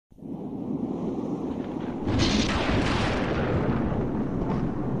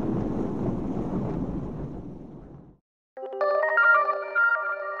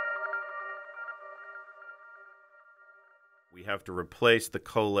have to replace the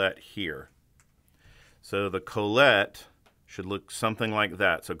collet here. So the collet should look something like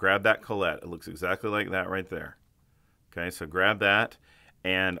that. So grab that collet. It looks exactly like that right there. Okay, so grab that,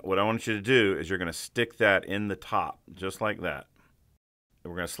 and what I want you to do is you're going to stick that in the top, just like that.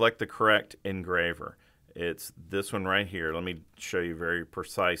 And we're going to select the correct engraver. It's this one right here. Let me show you very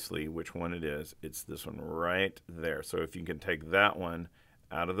precisely which one it is. It's this one right there. So if you can take that one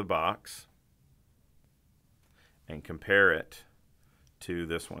out of the box and compare it to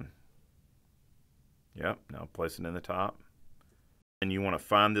this one. Yep, now place it in the top. And you want to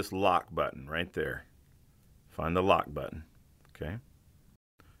find this lock button right there. Find the lock button. Okay.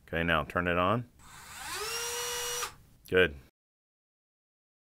 Okay, now turn it on. Good.